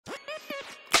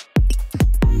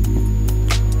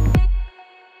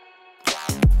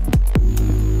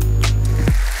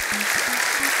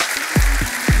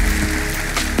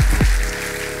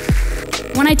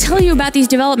tell you about these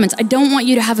developments, I don't want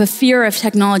you to have a fear of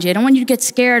technology. I don't want you to get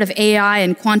scared of AI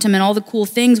and quantum and all the cool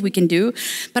things we can do.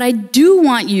 But I do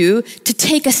want you to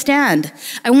take a stand.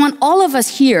 I want all of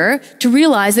us here to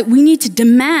realize that we need to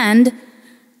demand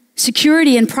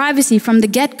security and privacy from the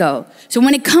get-go. So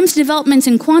when it comes to developments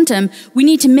in quantum, we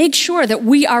need to make sure that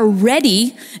we are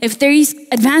ready, if these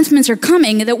advancements are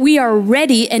coming, that we are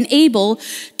ready and able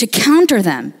to counter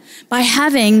them by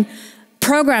having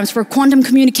programs for quantum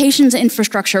communications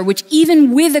infrastructure, which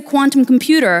even with a quantum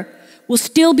computer will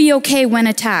still be okay when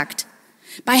attacked.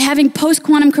 By having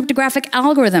post-quantum cryptographic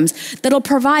algorithms that'll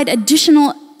provide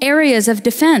additional areas of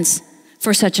defense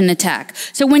for such an attack.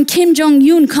 So when Kim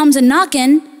Jong-un comes a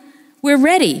knockin', we're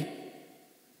ready.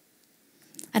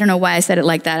 I don't know why I said it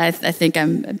like that. I think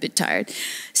I'm a bit tired.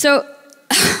 So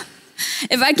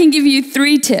if I can give you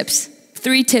three tips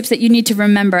that you need to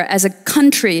remember as a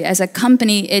country, as a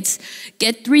company, it's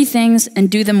get three things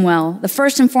and do them well. The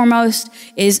first and foremost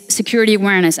is security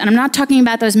awareness. And I'm not talking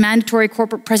about those mandatory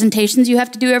corporate presentations you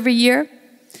have to do every year,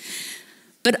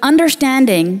 but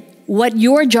understanding what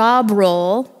your job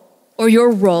role or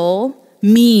your role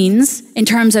means in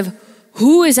terms of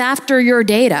who is after your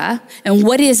data and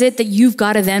what is it that you've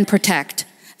got to then protect.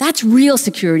 That's real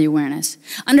security awareness.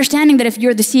 Understanding that if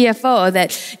you're the CFO,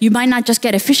 that you might not just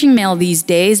get a phishing mail these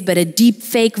days, but a deep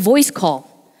fake voice call.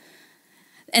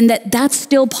 And that that's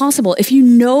still possible. If you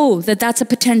know that that's a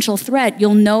potential threat,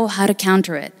 you'll know how to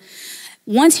counter it.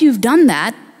 Once you've done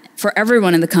that, for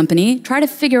everyone in the company, try to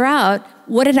figure out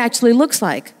what it actually looks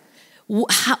like.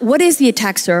 What is the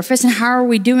attack surface and how are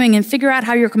we doing, and figure out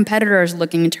how your competitor is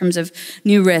looking in terms of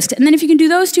new risks. And then if you can do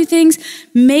those two things,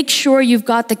 make sure you've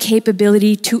got the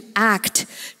capability to act.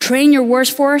 Train your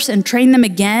workforce and train them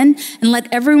again, and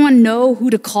let everyone know who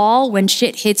to call when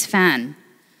shit hits fan.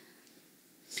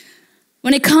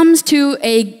 When it comes to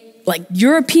a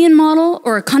European model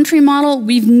or a country model,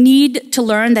 we need to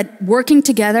learn that working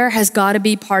together has got to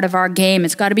be part of our game.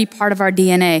 It's got to be part of our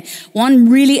DNA. One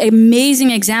really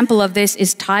amazing example of this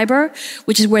is Tiber,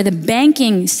 which is where the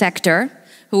banking sector,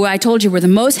 who I told you were the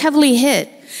most heavily hit,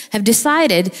 have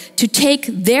decided to take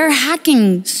their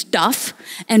hacking stuff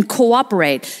and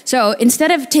cooperate. So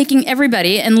instead of taking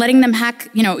everybody and letting them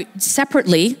hack,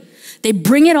 separately, they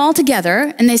bring it all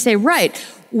together and they say, right,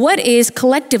 what is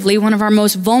collectively one of our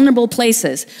most vulnerable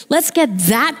places? Let's get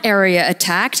that area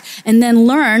attacked and then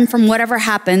learn from whatever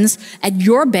happens at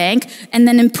your bank and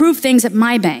then improve things at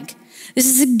my bank. This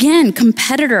is, again,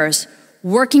 competitors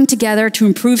working together to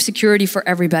improve security for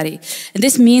everybody. And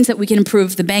this means that we can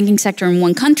improve the banking sector in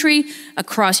one country,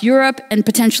 across Europe, and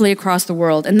potentially across the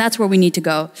world. And that's where we need to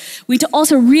go. We need to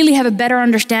also really have a better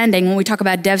understanding when we talk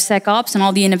about DevSecOps and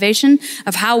all the innovation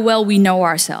of how well we know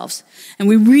ourselves. And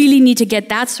we really need to get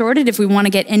that sorted if we want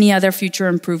to get any other future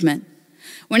improvement.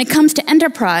 When it comes to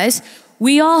enterprise,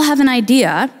 we all have an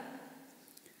idea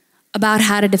about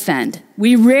how to defend.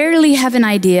 We rarely have an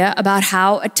idea about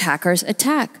how attackers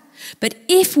attack. But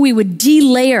if we would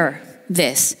delayer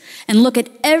this and look at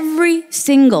every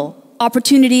single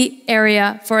opportunity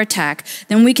area for attack,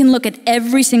 then we can look at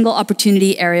every single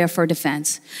opportunity area for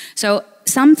defense. So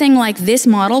something like this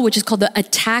model, which is called the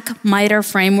Attack MITRE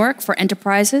framework for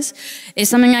enterprises, is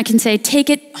something I can say,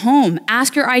 take it home.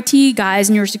 Ask your IT guys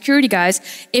and your security guys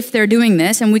if they're doing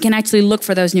this, and we can actually look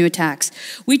for those new attacks.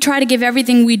 We try to give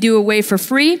everything we do away for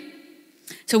free.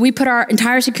 So we put our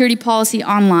entire security policy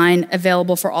online,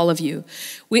 available for all of you.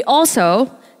 We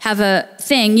also have a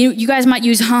thing, you guys might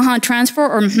use transfer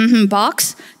or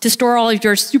box to store all of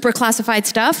your super classified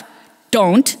stuff.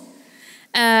 Don't.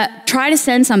 Try to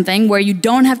send something where you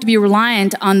don't have to be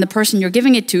reliant on the person you're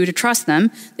giving it to trust them.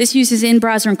 This uses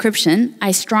in-browser encryption.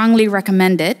 I strongly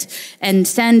recommend it. And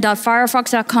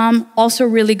send.firefox.com, also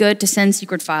really good to send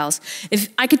secret files. If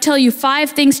I could tell you 5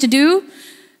 things to do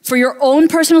for your own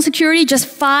personal security, just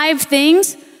 5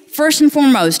 things. First and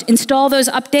foremost, install those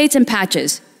updates and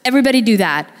patches. Everybody do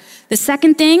that. The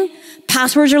second thing,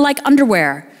 passwords are like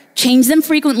underwear. Change them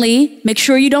frequently, make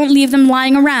sure you don't leave them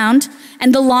lying around,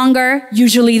 and the longer,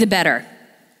 usually the better.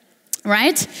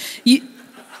 Right?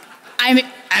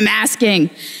 I'm asking.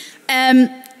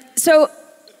 So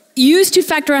use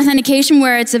two-factor authentication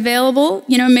where it's available.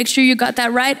 Make sure you got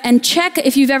that right. And check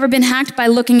if you've ever been hacked by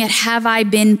looking at have I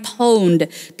been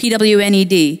pwned,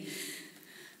 P-W-N-E-D.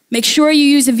 Make sure you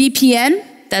use a VPN.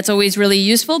 That's always really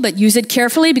useful, but use it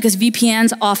carefully because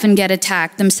VPNs often get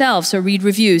attacked themselves, so read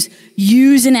reviews.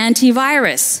 Use an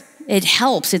antivirus. It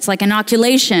helps. It's like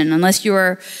inoculation, unless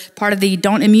you're part of the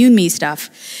don't immune me stuff.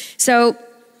 So,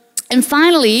 and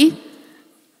finally,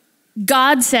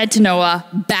 God said to Noah,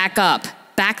 back up.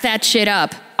 Back that shit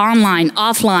up. online,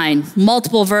 offline,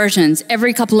 multiple versions,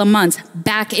 every couple of months.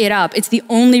 Back it up. It's the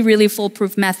only really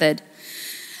foolproof method.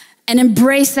 And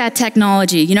embrace that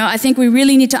technology. You know, I think we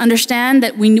really need to understand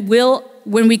that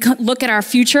when we look at our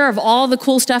future of all the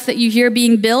cool stuff that you hear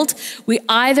being built, we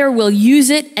either will use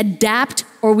it, adapt,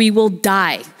 or we will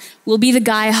die. We'll be the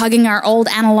guy hugging our old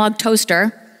analog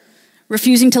toaster,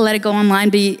 refusing to let it go online,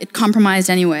 be compromised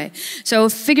anyway. So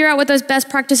figure out what those best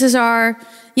practices are,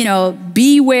 you know,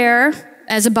 beware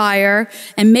as a buyer,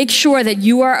 and make sure that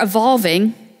you are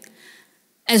evolving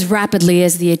as rapidly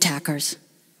as the attackers.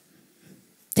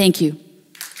 Thank you.